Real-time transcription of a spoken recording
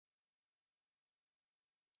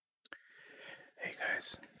Hey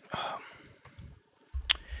guys, um,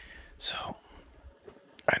 so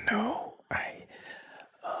I know I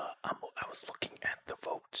was looking at the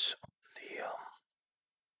votes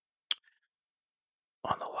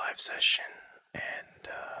on the live session, and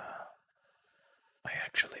I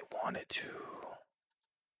actually wanted to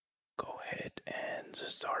go ahead and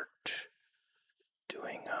start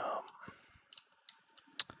doing um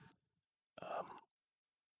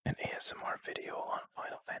an ASMR video on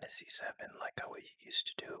Final Fantasy VII, like how we used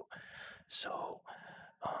to do. So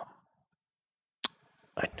um,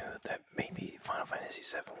 I knew that maybe Final Fantasy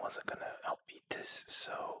VII wasn't gonna outbeat this,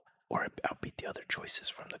 so or outbeat the other choices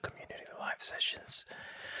from the community live sessions.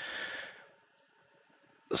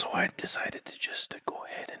 So I decided to just go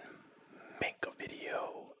ahead and make a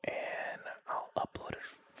video, and I'll upload it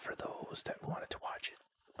for those that wanted to watch it.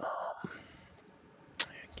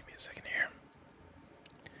 Give me a second here.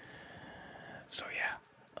 So yeah,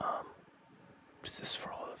 this is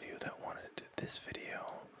for all of you that wanted this video,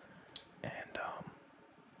 and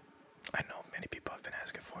I know many people have been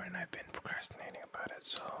asking for it, and I've been procrastinating about it.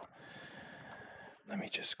 So let me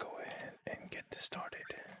just go ahead and get this started.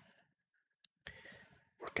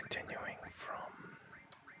 We're continuing from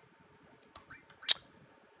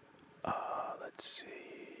let's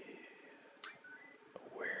see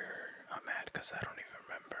where I'm at, because I don't even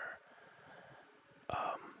remember.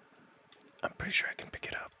 I'm pretty sure I can pick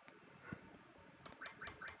it up.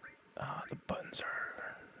 The buttons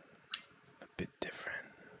are a bit different.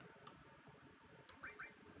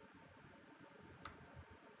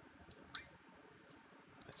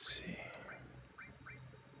 Let's see.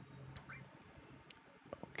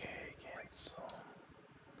 Okay, cancel.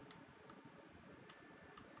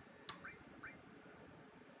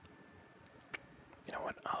 You know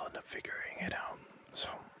what? I'll end up figuring it out. So,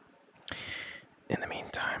 in the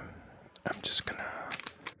meantime, I'm just gonna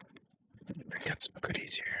get some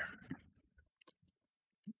goodies here.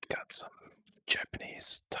 Got some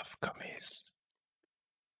Japanese tough gummies,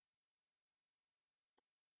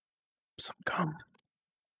 some gum,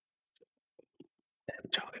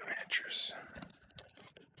 and Jolly Ranchers.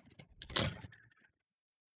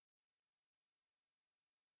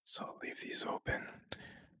 So I'll leave these open.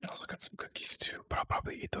 I also got some cookies too, but I'll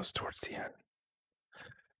probably eat those towards the end.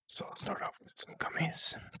 So I'll start off with some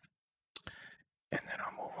gummies, and then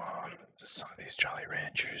I'll move on to some of these Jolly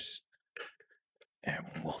Ranchers, and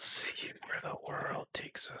we'll see where the world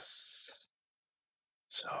takes us.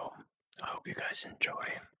 So I hope you guys enjoy.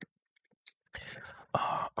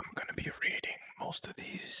 I'm gonna be reading most of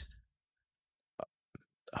these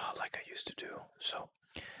like I used to do, so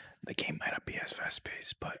the game might not be as fast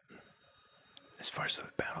paced, but as far as the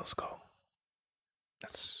battles go,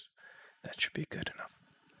 that should be good enough.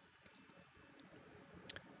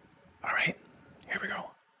 All right, here we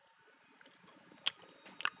go.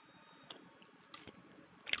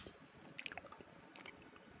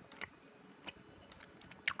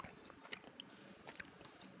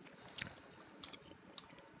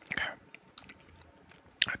 Okay,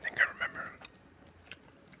 I think I remember.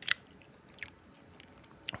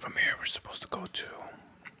 From here, we're supposed to go to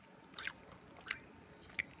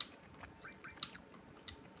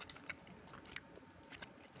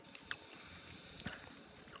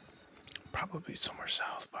probably somewhere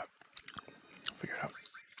south, but I'll figure it out.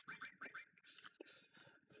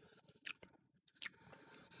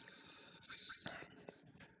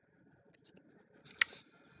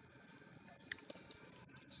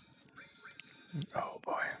 Oh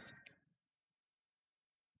boy.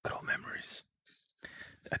 Good old memories.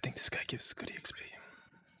 I think this guy gives good XP.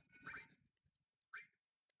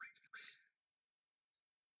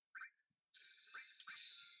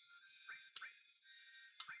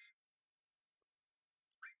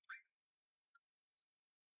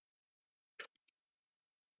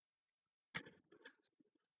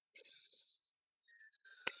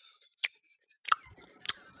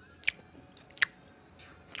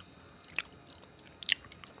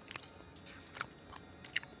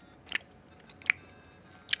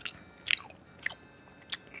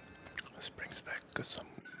 This brings back some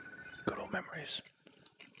good old memories.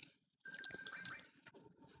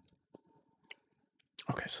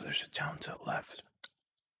 Okay, so there's a town to the left.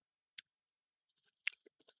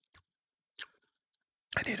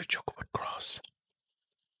 I need a chocolate cross.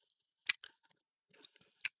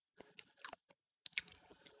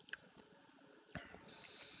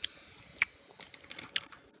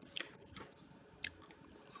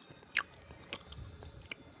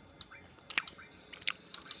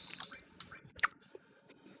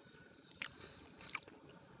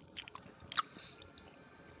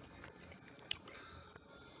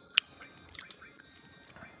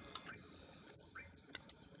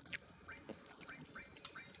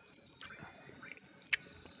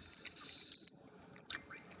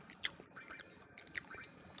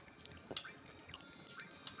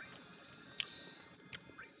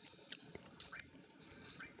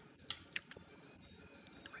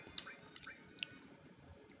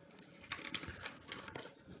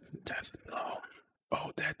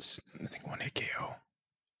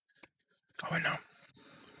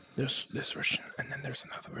 There's this version, and then there's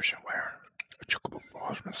another version where a chocobo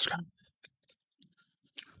falls from the sky.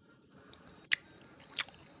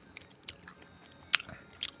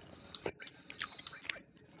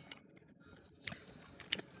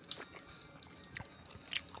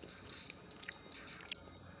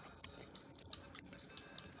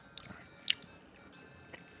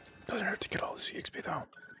 Doesn't hurt to get all the CXP though.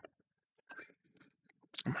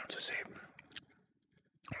 I'm going to save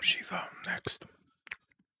Shiva next.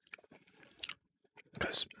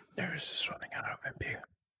 Because theirs is running out of MP.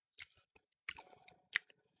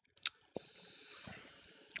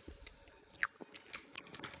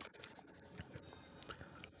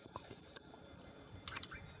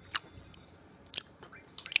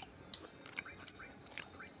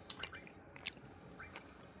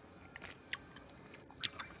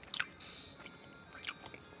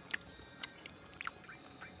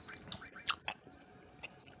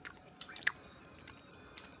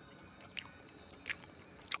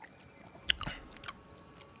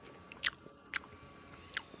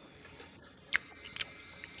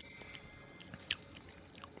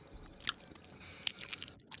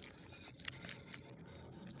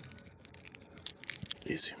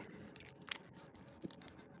 Easy.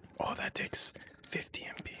 Oh, that takes 50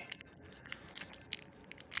 MP.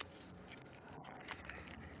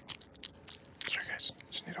 Sorry guys,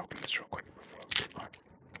 just need to open this real quick before we move on.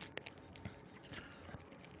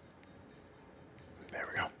 There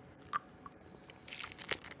we go.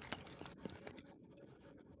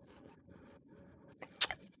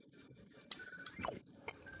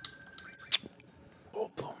 Oh,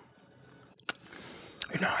 bloom.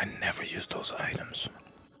 You know, I never use those items.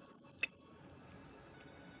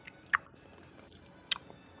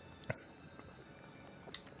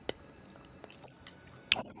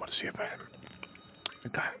 I want to see if I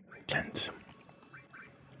got tens.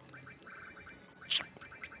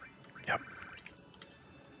 Yep.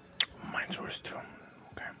 Mine's worse too.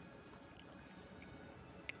 Okay.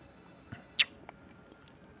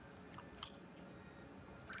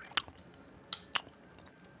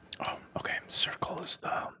 Oh, okay. Circle is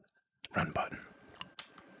the run button.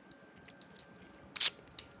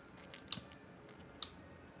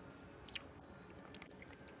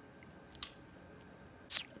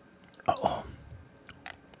 Uh-oh.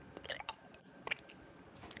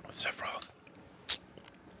 Sephiroth.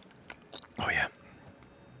 Oh yeah.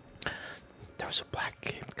 There was a black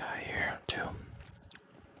cape guy here too.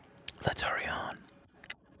 Let's hurry on.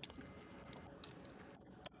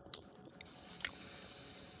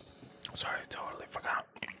 Sorry, I totally forgot.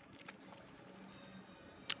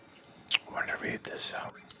 I wanted to read this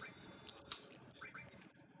out.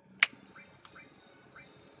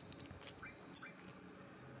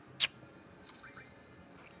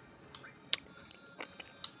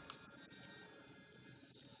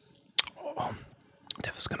 Oh,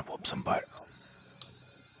 Tiff's gonna whoop some butt.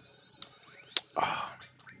 Oh,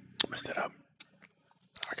 messed it up.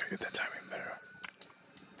 I gotta get that timing better.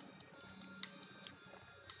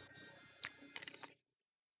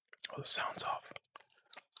 Oh, the sound's off.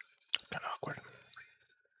 Kinda awkward.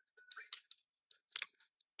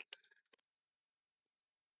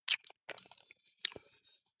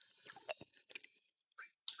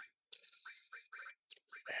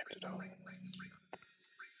 Antidote.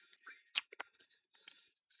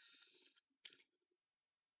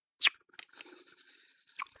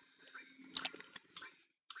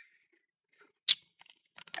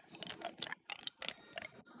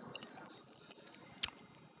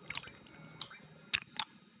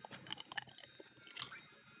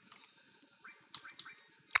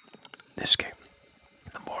 This game,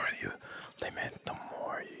 the more you limit, the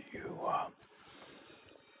more you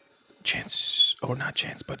chance, or not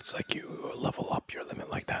chance, but it's like you level up your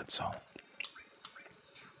limit like that. So, oh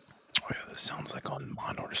yeah, this sounds like on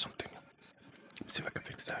mono or something. Let's see if I can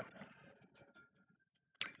fix that.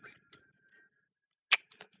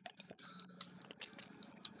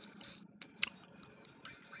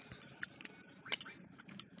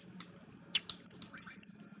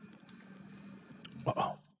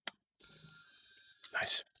 Uh-oh.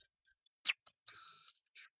 Nice.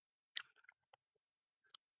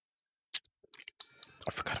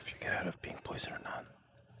 I forgot if you get out of being poisoned or not.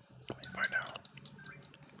 Let me find out.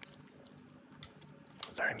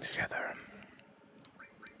 Learning together.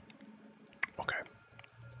 Okay.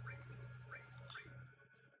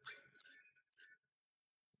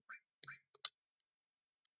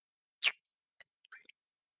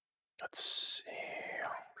 Let's see.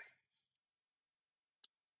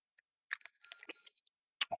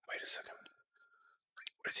 Oh, wait a second.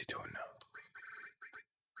 What is he doing now?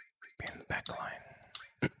 Be in the back line.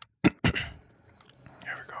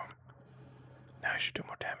 There we go. Now I should do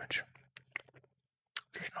more damage.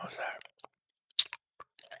 Just knows that.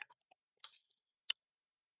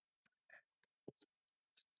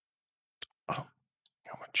 Oh,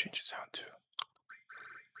 I'm gonna change the sound too.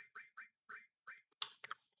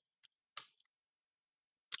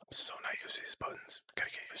 I'm so not used to these buttons.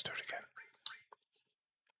 Gotta get used to it again.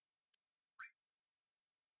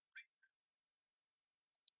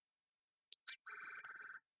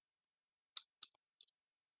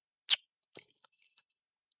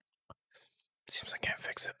 Seems I can't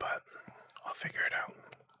fix it, but I'll figure it out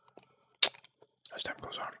as time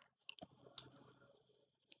goes on.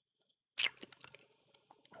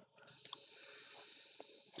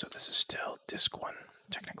 So this is still disc 1,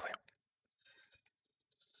 technically.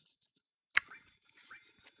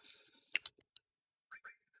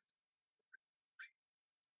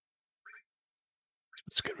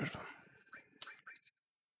 Let's get rid of him.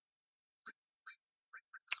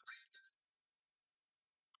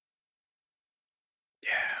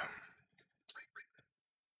 Yeah.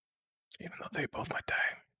 Even though they both might die.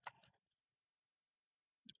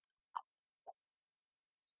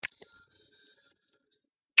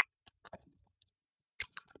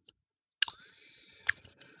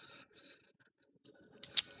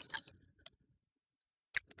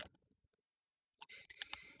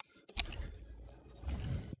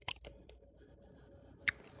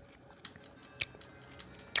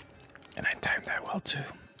 And I timed that well too.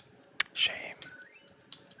 Shame.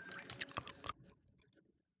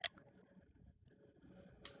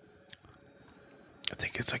 I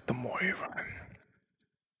think it's like the more you run,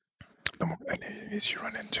 the more enemies you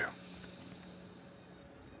run into.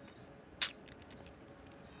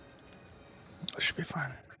 It should be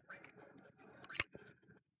fine.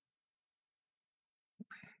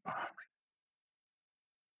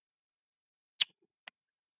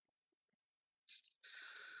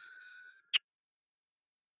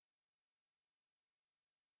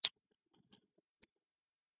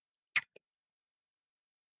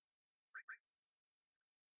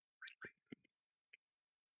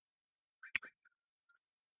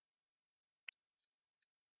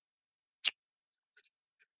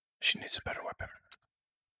 She needs a better weapon.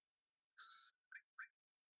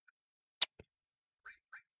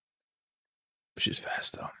 She's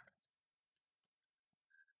fast though.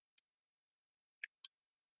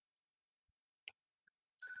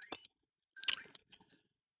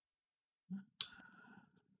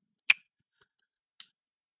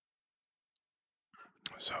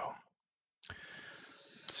 So,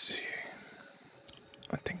 let's see.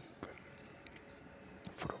 I think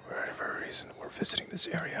for whatever reason we're visiting this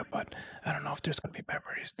area, but I don't know if there's gonna be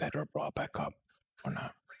memories that are brought back up or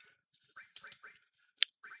not.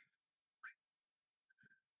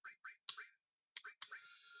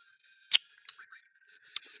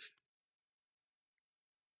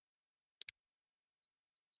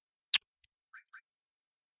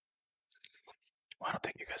 Well, I don't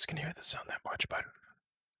think you guys can hear the sound that much, but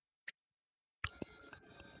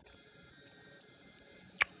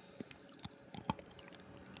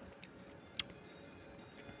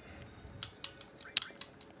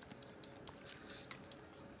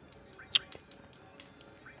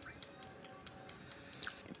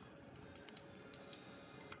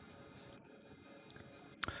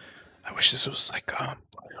I wish this was like an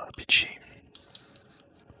RPG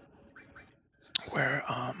where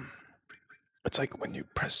it's like when you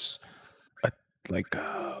press a,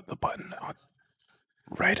 the button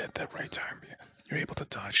right at the right time, you're able to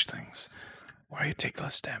dodge things, or you take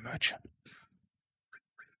less damage.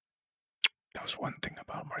 That was one thing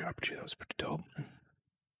about Mario RPG that was pretty dope.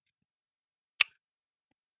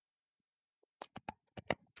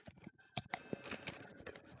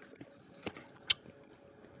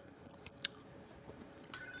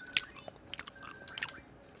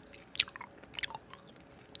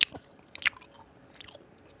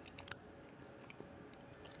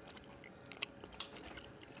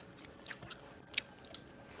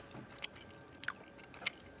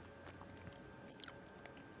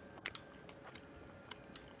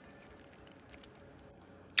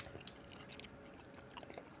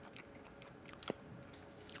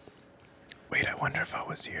 Wait, I wonder if I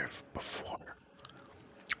was here before.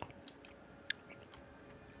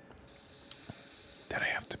 Did I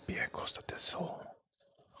have to be at close to this hole?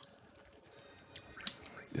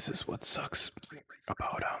 This is what sucks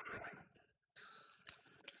about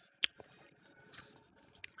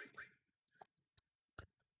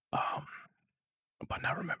about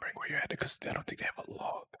not remembering where you're at, because I don't think they have a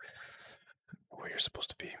log where you're supposed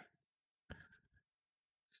to be.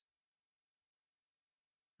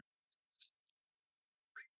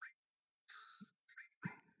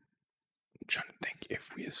 I'm trying to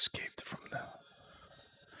if we escaped from the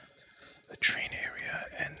train area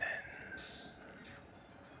and then.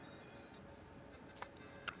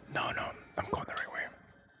 No, no, I'm going the right way.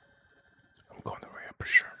 I'm going the right way, I'm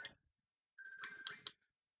pretty sure.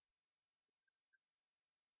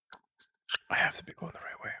 I have to be going the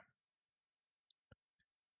right way.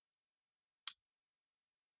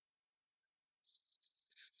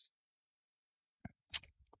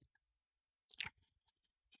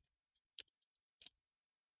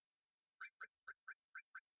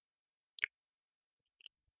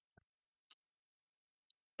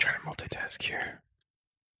 Trying to multitask here.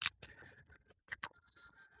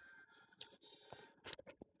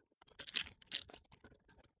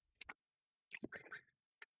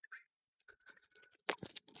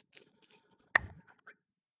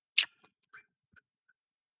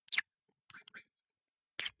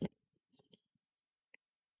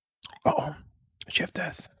 Uh-oh. Did you have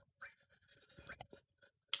death?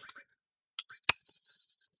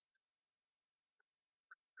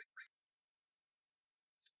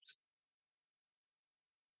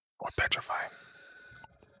 Or petrify?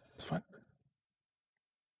 It's fine.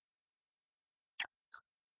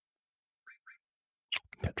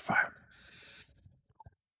 Petrify.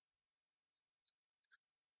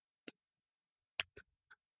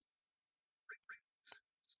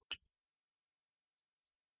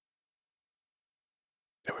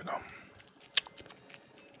 There we go.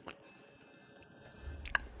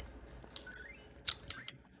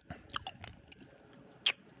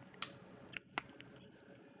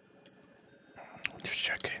 Just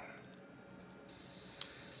checking.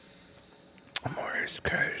 I'm always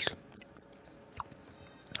curious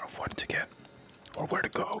of what to get or where to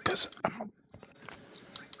go because I'm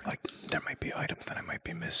like there might be items that I might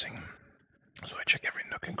be missing. So I check every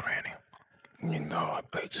nook and cranny. You know, I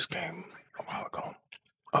played this game a while ago.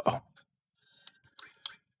 Uh-oh.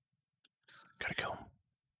 Gotta kill him.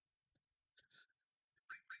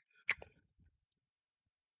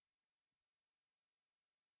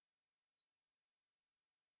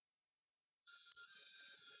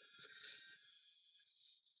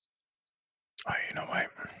 Oh, you know what?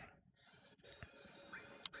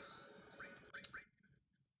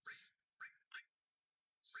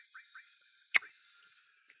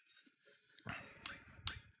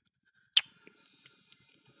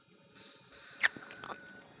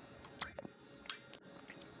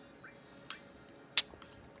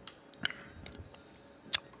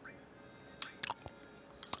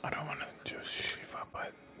 I don't want to do Shiva,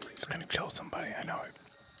 but he's gonna kill somebody. I know it.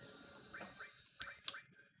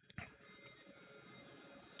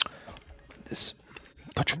 This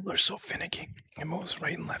controller's so finicky. It moves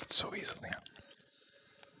right and left so easily.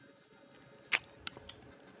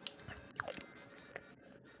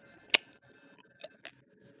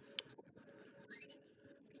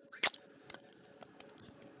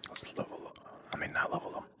 Let's level up. I mean, not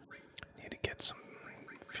level up. Need to get some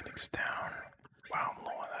Phoenix down. Wow, I'm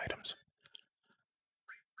low on items.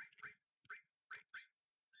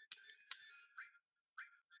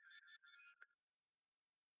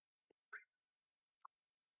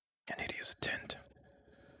 I need to use a tent.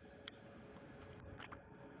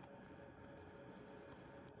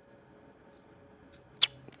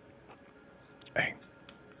 Hey.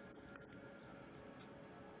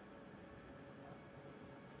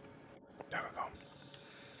 There we go.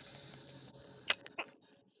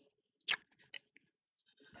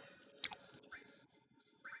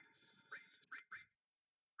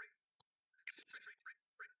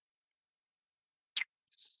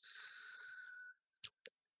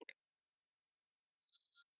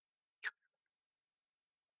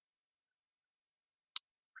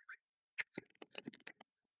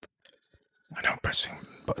 I know I'm pressing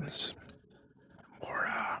buttons more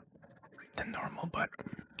than normal, but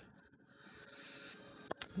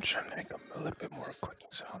I'm trying to make them a little bit more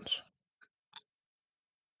clicking sounds.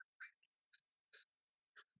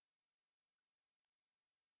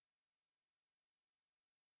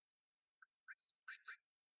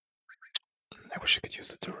 I wish I could use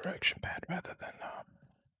the direction pad rather than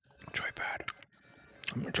joypad.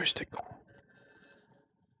 I'm a joystick.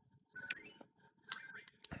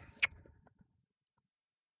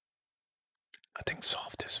 I think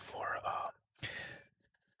soft is for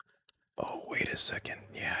oh, wait a second.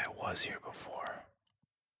 Yeah, I was here before.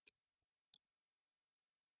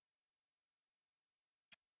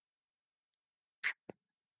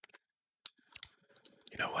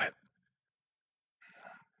 You know what?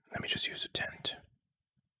 Let me just use a tent.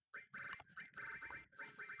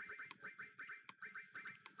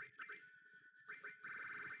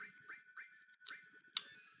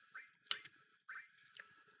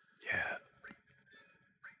 Yeah.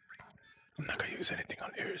 use anything on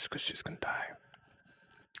Iris because she's gonna die.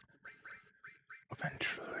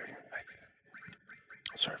 Eventually.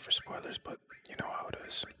 Sorry for spoilers, but you know how it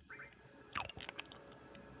is.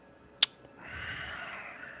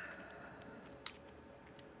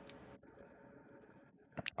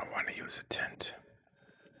 I want to use a tent.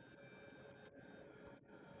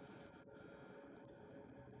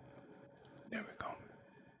 There we go.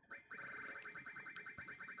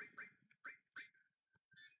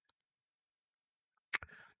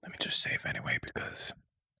 Let me just save anyway because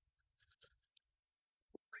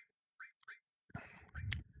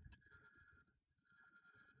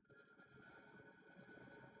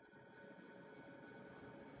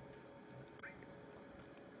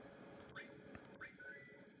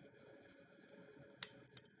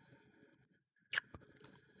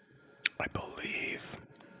I believe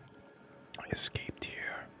I escaped here.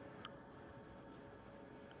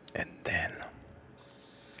 And then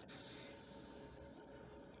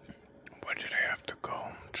where did I have to go?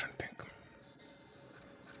 I'm trying to think.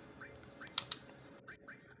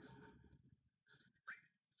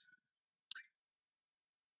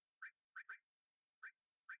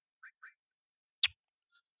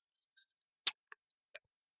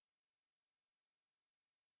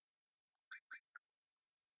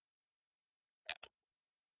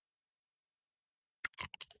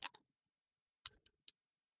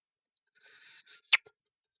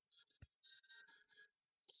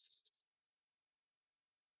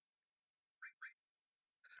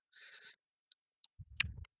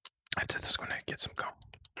 I just gonna get some gum.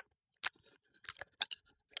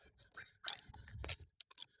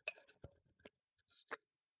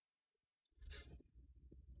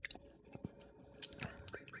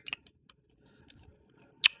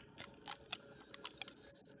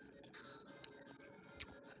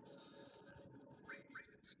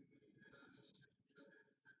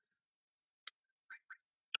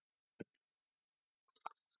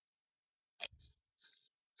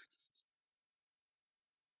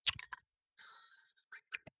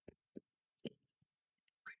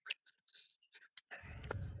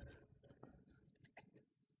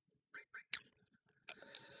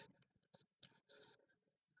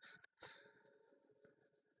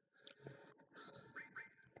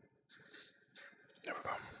 There we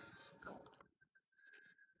go.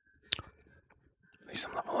 At least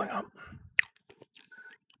I'm leveling up.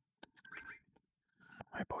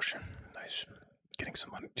 My potion. Nice. Getting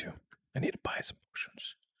some money too. I need to buy some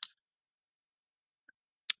potions.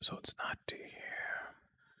 So it's not here.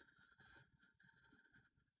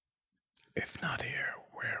 If not here,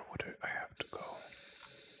 where would I have to go?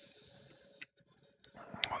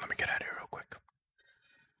 Well, let me get out of here real quick.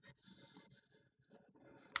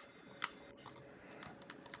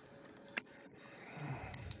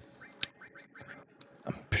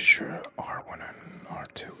 I'm pretty sure R1 and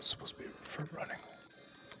R2 is supposed to be for running.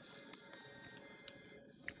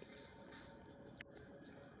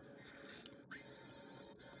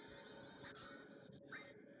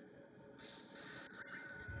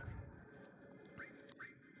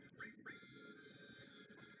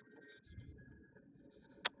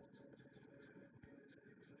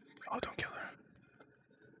 Oh, don't kill her.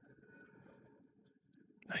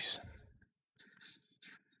 Nice.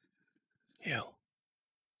 Heal.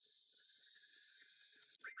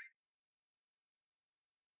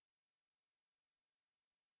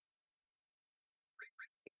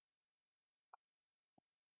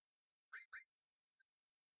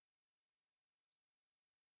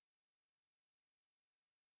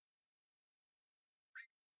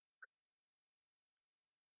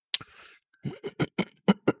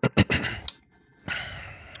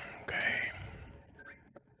 Okay.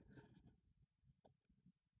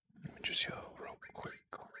 Let me just heal real quick.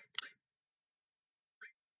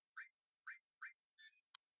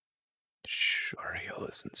 Our heal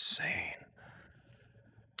is insane.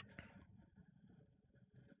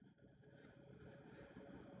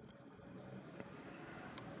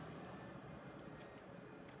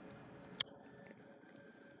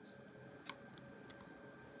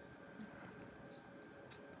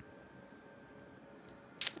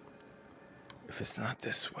 If it's not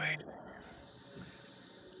this way.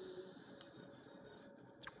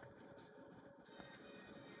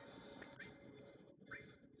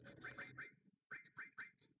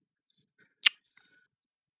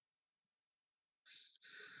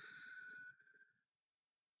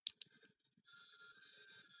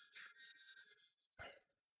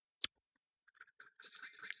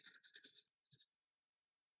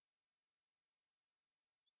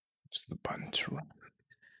 It's the button to run.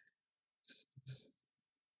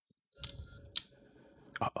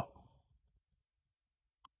 Uh-oh.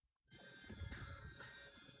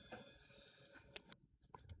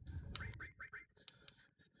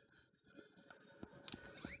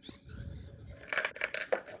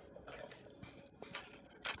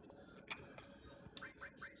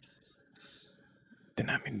 Did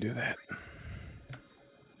not mean to do that.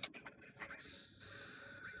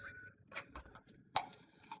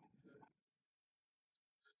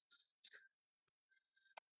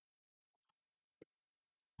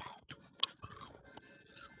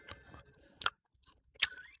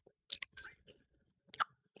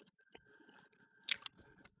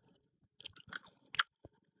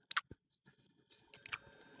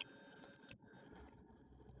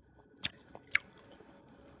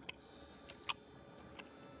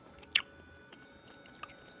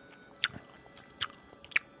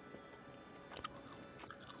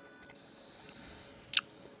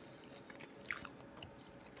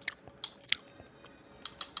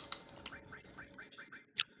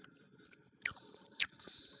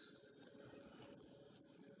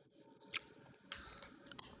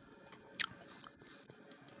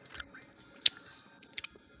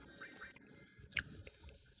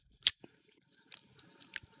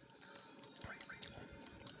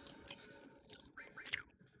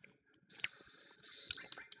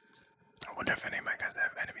 I wonder if any of my guys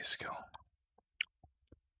have enemy skill.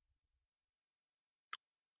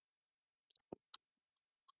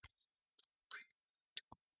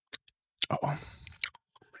 Uh-oh.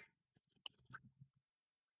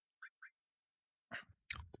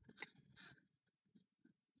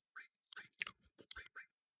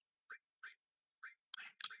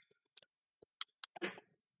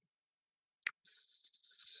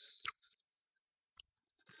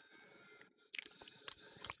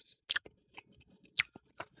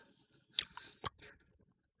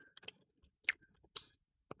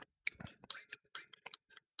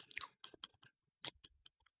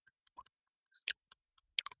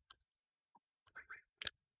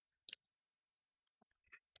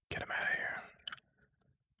 Get him out of here.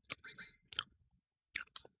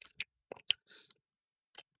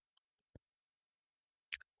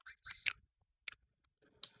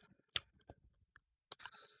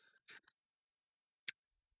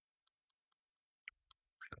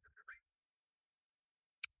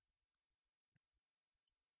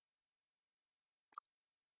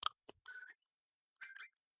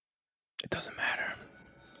 It doesn't matter.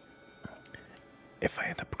 If I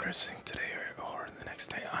end up progressing today or the next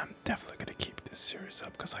day, I'm definitely gonna keep this series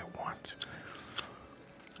up because I want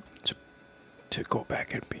to go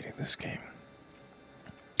back and beating this game.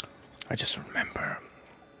 I just remember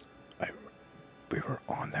we were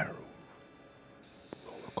on that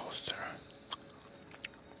roller coaster.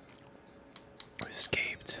 We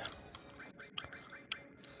escaped.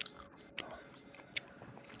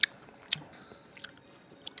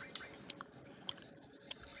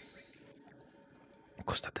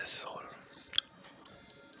 Costa del Sol.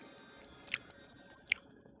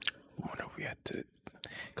 I wonder if we had to,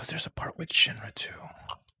 because there's a part with Shinra too.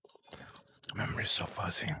 Memory's so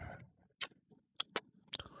fuzzy.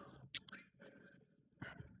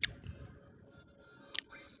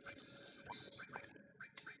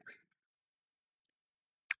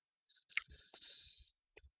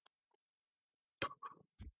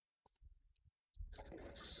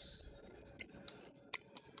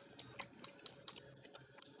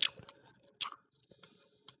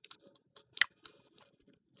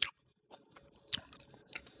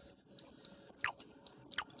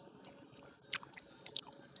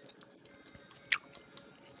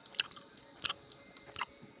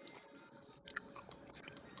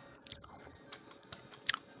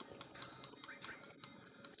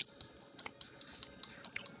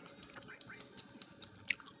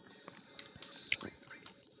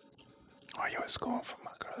 Why you always going for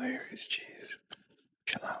my girl areas? Jeez.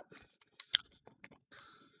 Chill out.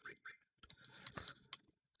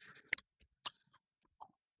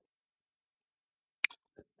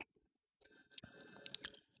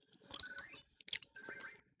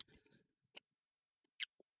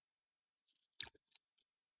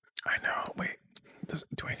 I know. Wait.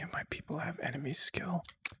 Do any of my people have enemy skill?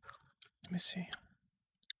 Let me see.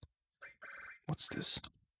 What's this?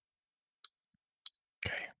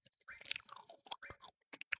 Okay.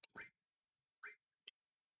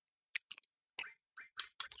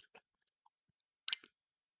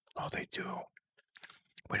 Oh, they do.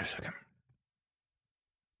 Wait a second.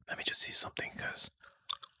 Let me just see something, because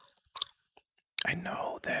I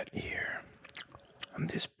know that here on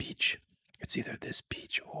this beach, it's either this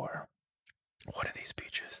beach or one of these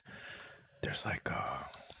beaches. There's like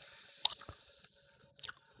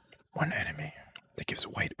one enemy that gives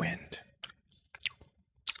white wind.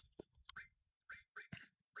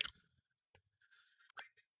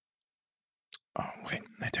 Oh, wait,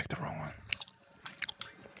 I took the wrong one.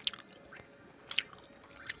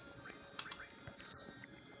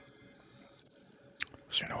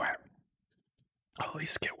 So you know what? I'll at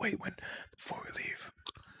least get white one before we leave.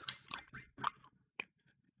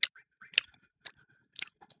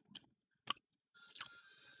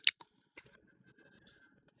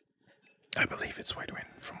 I believe it's white wind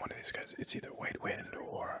from one of these guys. It's either white wind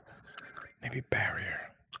or maybe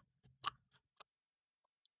barrier.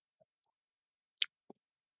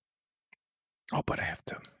 Oh, but I have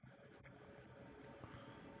to.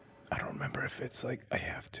 I don't remember if it's like I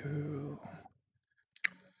have to.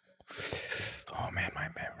 Oh man, my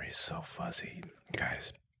memory is so fuzzy.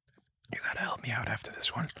 Guys, you gotta help me out after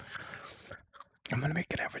this one. I'm gonna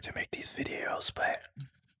make an effort to make these videos, but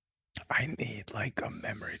I need like a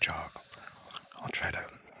memory jog. I'll try to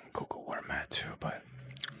Google where I'm at too, but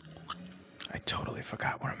I totally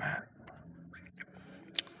forgot where I'm at.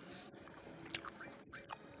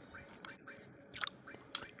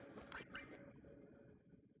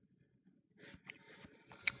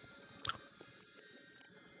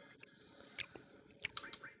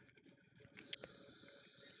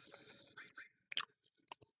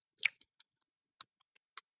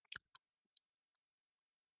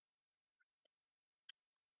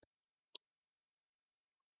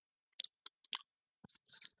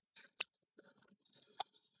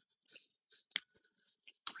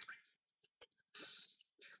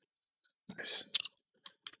 This.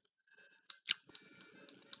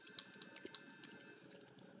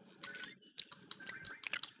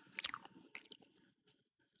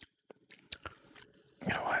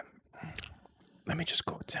 You know what? Let me just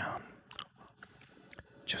go down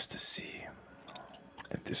just to see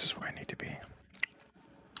if this is where I need to be.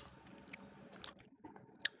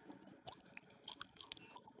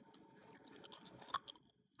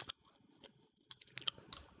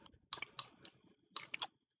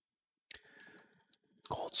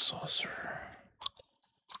 Gold saucer.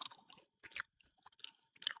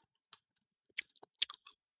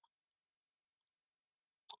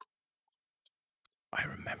 I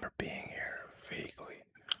remember being here vaguely.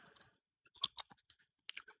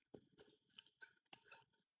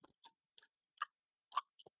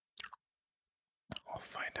 I'll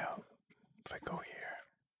find out if I go here.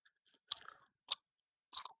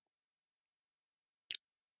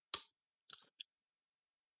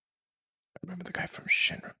 I remember the guy from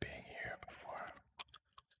Shinra being here before.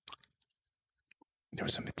 There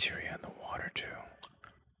was a materia in the water too.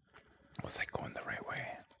 Was I going the right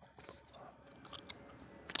way?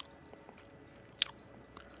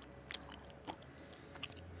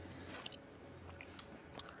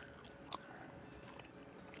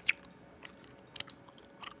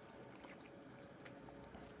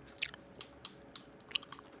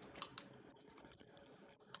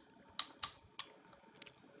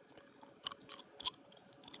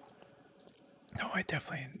 No, I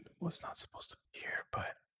definitely was not supposed to be here,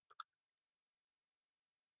 but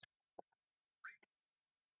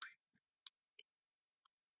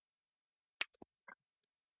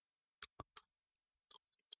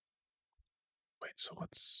wait, so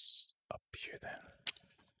what's up here then?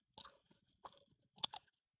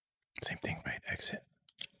 Same thing, right? Exit.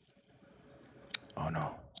 Oh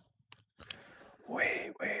no. Wait.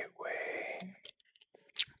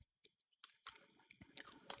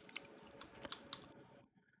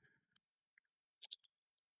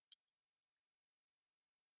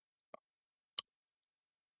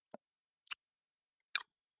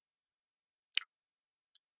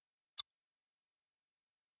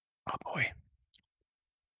 Oh boy.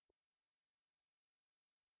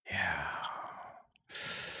 Yeah.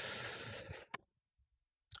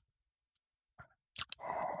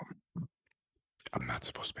 I'm not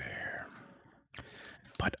supposed to be here.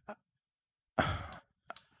 But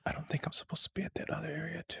I don't think I'm supposed to be at that other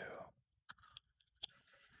area too.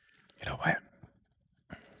 You know what?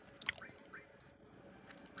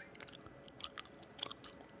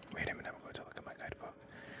 Wait a minute, I'm going to look at my guidebook.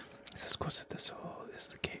 It says Costa del Sol is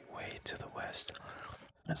the gateway to the west.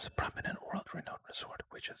 It's a prominent world-renowned resort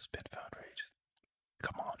which has been found for ages.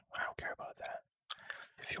 Come on, I don't care about that.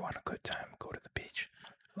 If you want a good time, go to the beach.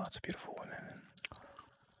 Lots of beautiful women, and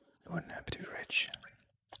you wouldn't have to be rich.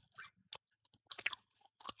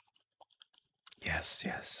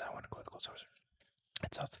 Yes, I want to go to the Gold Saucer.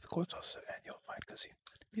 It's out to the Gold Saucer, and you'll find casino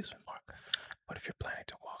amusement park. But if you're planning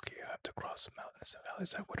to walk, you have to cross the mountains and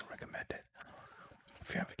valleys. I wouldn't recommend it.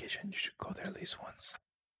 If you're on vacation, you should go there at least once.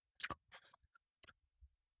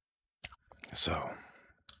 So,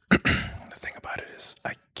 the thing about it is,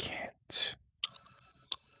 I can't.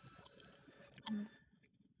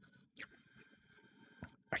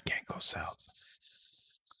 I can't go south.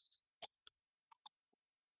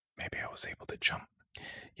 Maybe I was able to jump.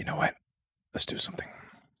 You know what? Let's do something.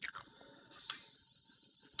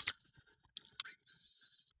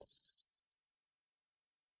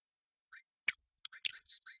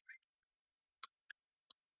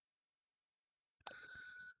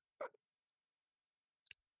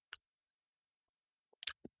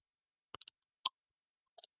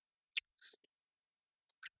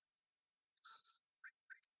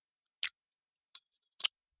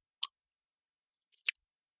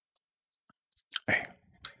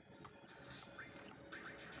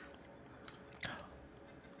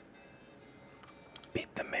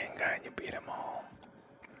 guy and you beat him all.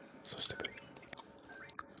 So stupid.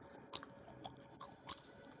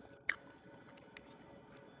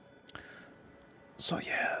 So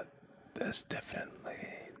yeah, that's definitely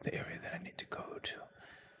the area that I need to go to.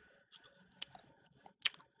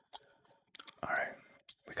 Alright,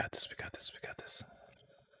 we got this, we got this, we got this.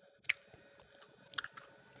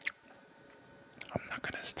 I'm not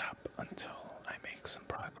gonna stop until I make some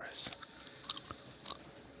progress.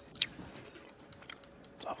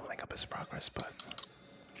 Leveling up is progress, but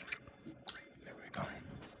there we go.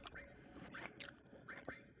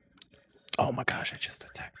 Oh my gosh, I just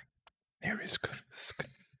attacked. There is good,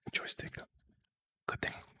 joystick. Good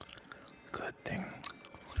thing. Good thing.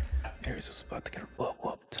 Ares was about to get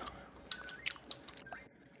whooped.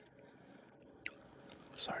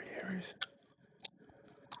 Sorry, Ares.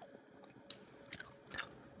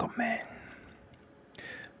 Come in.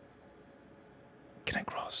 Can I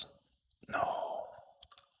cross? No.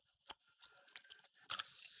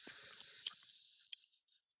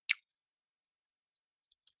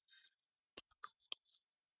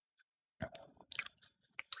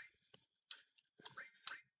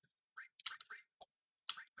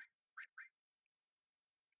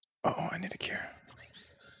 Oh, I need a cure.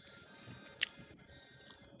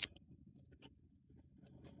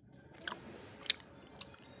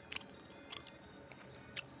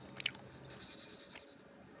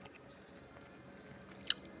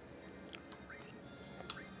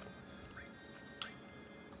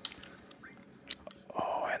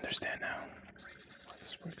 Oh, I understand now how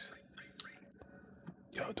this works.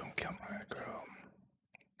 Yo, don't kill my girl.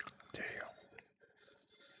 There you go.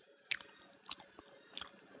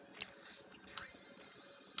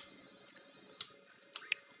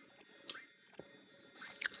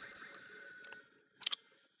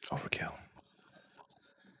 Overkill.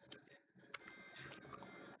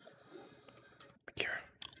 Cure.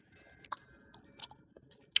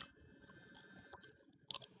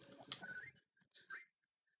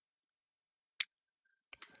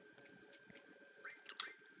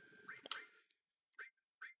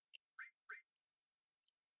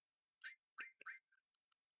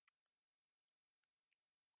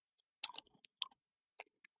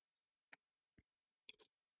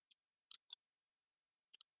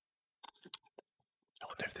 I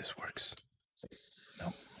wonder if this works.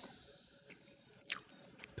 Nope.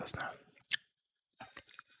 Does not.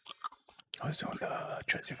 I was doing trying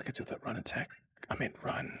to see if I could do the run attack. I mean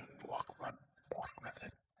run, walk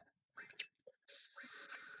method.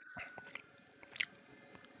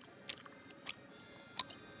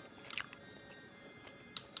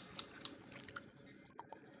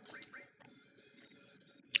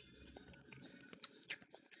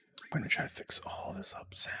 I'm gonna try to fix all this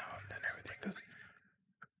up sound and everything because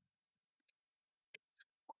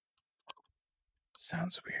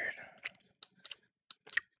sounds weird.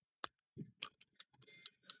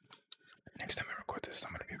 Next time I record this,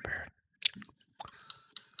 I'm gonna be prepared.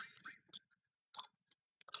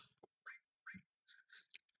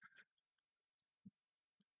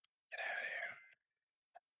 Get out of here.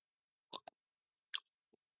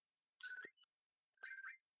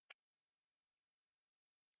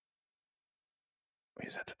 Wait,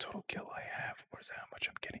 is that the total kill I have, or is that how much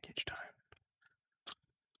I'm getting each time?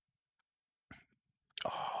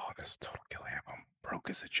 Oh, this total kill I have. I'm broke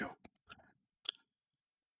as a joke.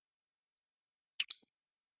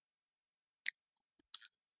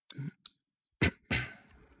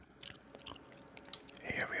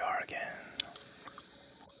 Here we are again.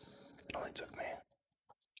 It only took me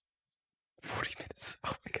 40 minutes.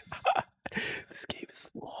 Oh my god. This game is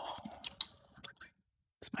long.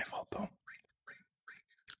 It's my fault though.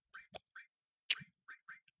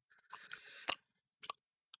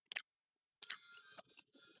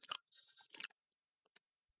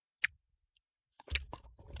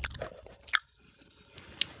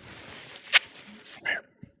 Here,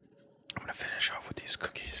 I'm gonna finish off with these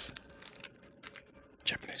cookies.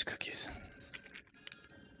 Japanese cookies.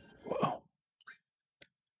 Whoa.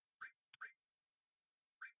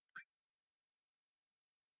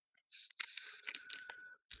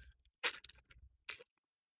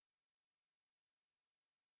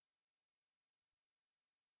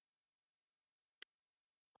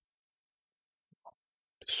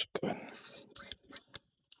 This is good.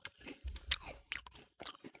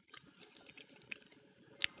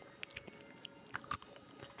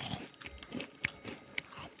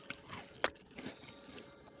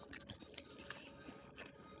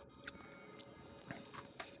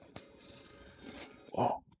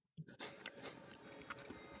 Whoa.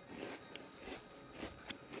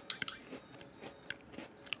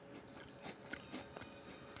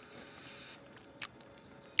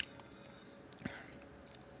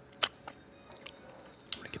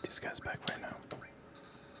 guys back right now.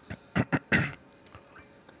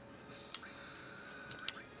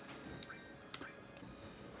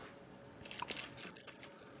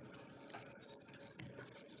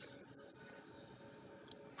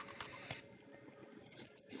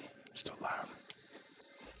 Still loud.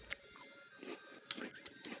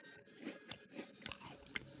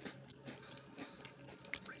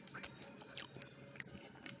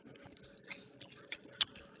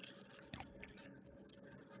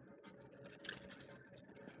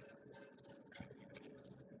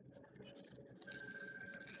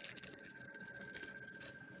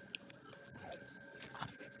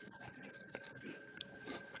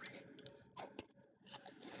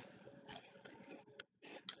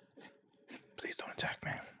 Please don't attack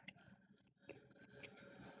me.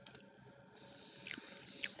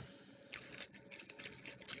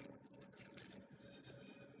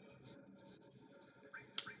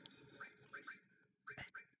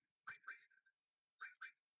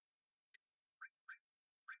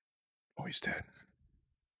 Oh, he's dead.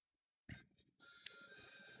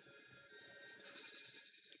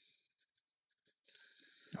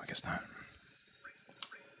 No, I guess not.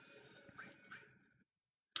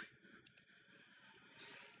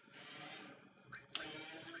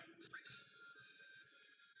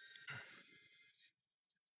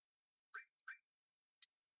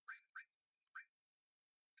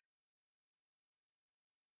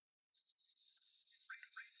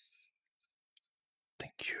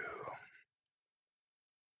 Thank you.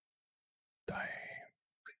 Die.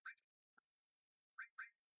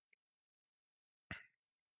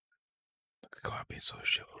 Look at Cloud being so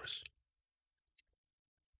chivalrous.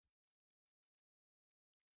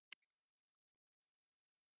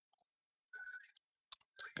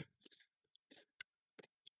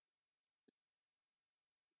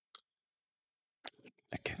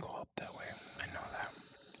 I can't go up that way. I know that.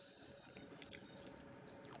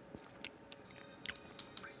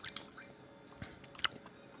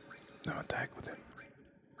 No attack with it.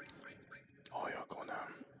 Oh, y'all going down.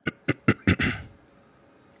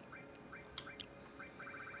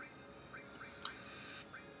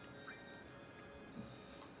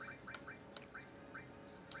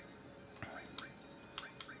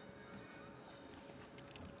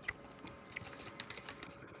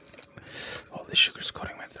 All this sugar's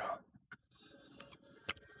coating my throat.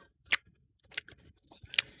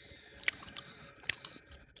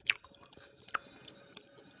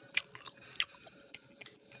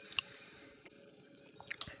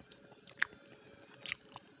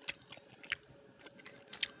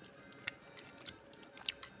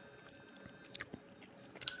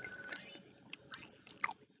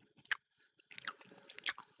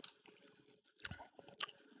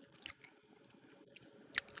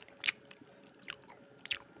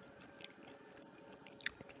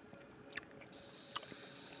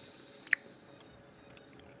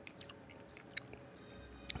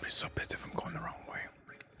 I'd be so pissed if I'm going the wrong way.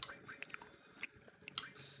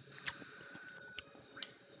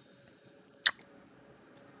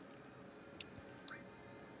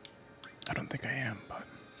 I don't think I am, but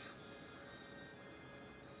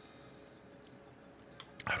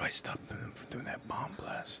how do I stop them from doing that bomb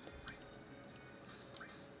blast?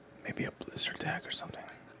 Maybe a blizzard tag or something.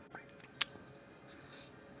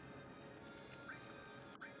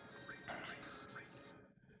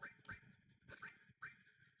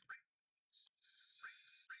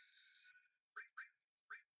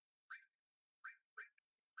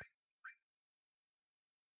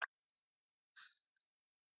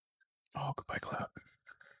 Oh, goodbye, Cloud.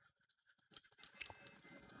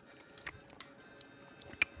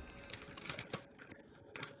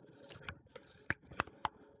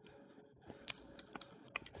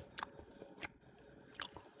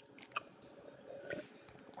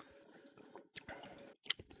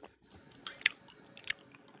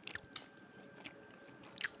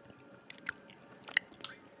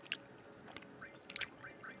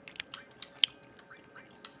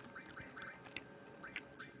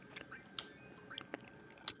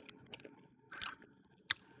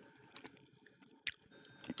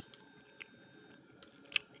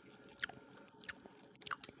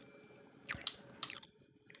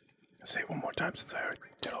 I'll say it one more time since I already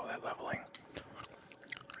did all that leveling.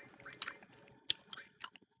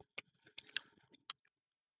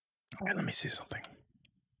 Alright, let me see something.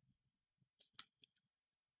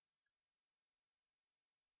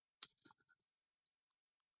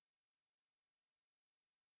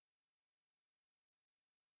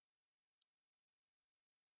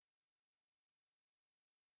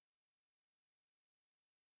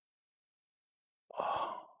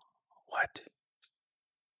 Oh, what?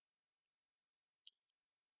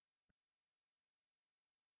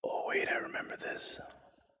 wait, I remember this.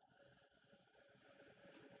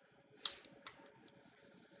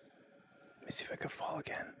 Let me see if I can fall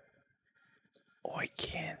again. Oh, I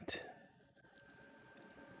can't.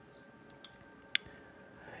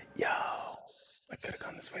 Yo, I could have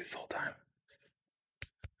gone this way this whole time.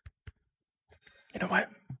 You know what?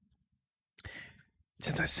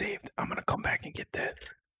 Since I saved, I'm gonna come back and get that.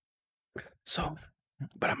 So,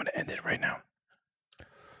 but I'm gonna end it right now.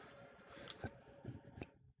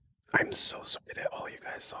 I'm so sorry that all you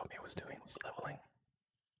guys saw me was doing was leveling.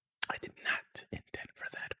 I did not intend for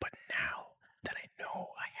that, but now that I know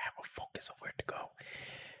I have a focus of where to go,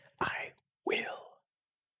 I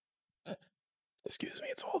will. Excuse me,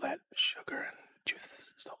 it's all that sugar and juices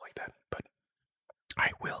and stuff like that, but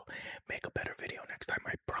I will make a better video next time.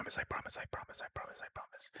 I promise, I promise, I promise, I promise, I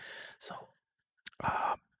promise. So,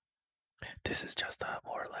 um, this is just a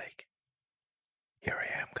more like, here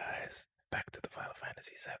I am, guys, back to the Final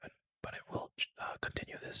Fantasy VII, but I will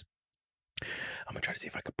continue this. I'm gonna try to see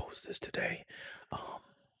if I can post this today,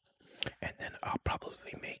 and then I'll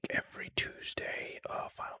probably make every Tuesday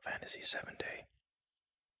Final Fantasy VII day,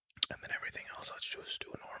 and then everything else I'll just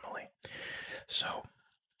do normally. So,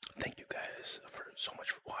 thank you guys for so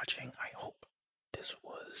much for watching. I hope this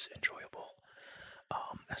was enjoyable.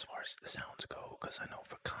 As far as the sounds go, because I know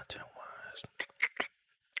for content wise,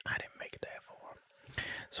 I didn't make it that far.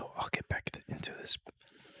 So I'll get back into this.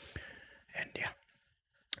 And yeah,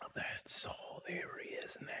 that's all there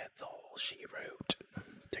is, and that's all she wrote.